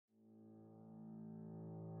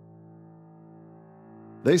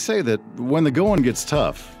They say that when the going gets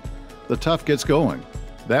tough, the tough gets going.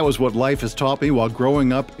 That was what life has taught me while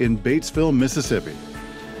growing up in Batesville, Mississippi.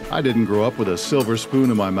 I didn't grow up with a silver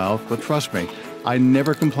spoon in my mouth, but trust me, I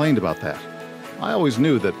never complained about that. I always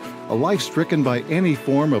knew that a life stricken by any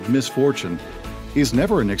form of misfortune is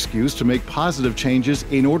never an excuse to make positive changes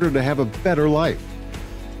in order to have a better life.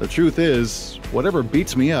 The truth is, whatever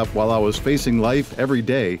beats me up while I was facing life every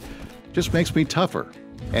day just makes me tougher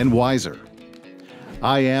and wiser.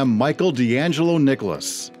 I am Michael D'Angelo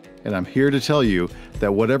Nicholas, and I'm here to tell you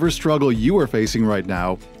that whatever struggle you are facing right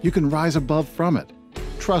now, you can rise above from it.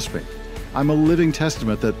 Trust me, I'm a living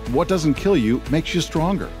testament that what doesn't kill you makes you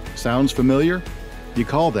stronger. Sounds familiar? You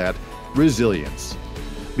call that resilience.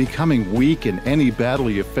 Becoming weak in any battle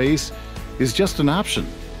you face is just an option.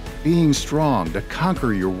 Being strong to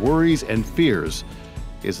conquer your worries and fears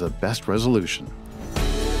is the best resolution.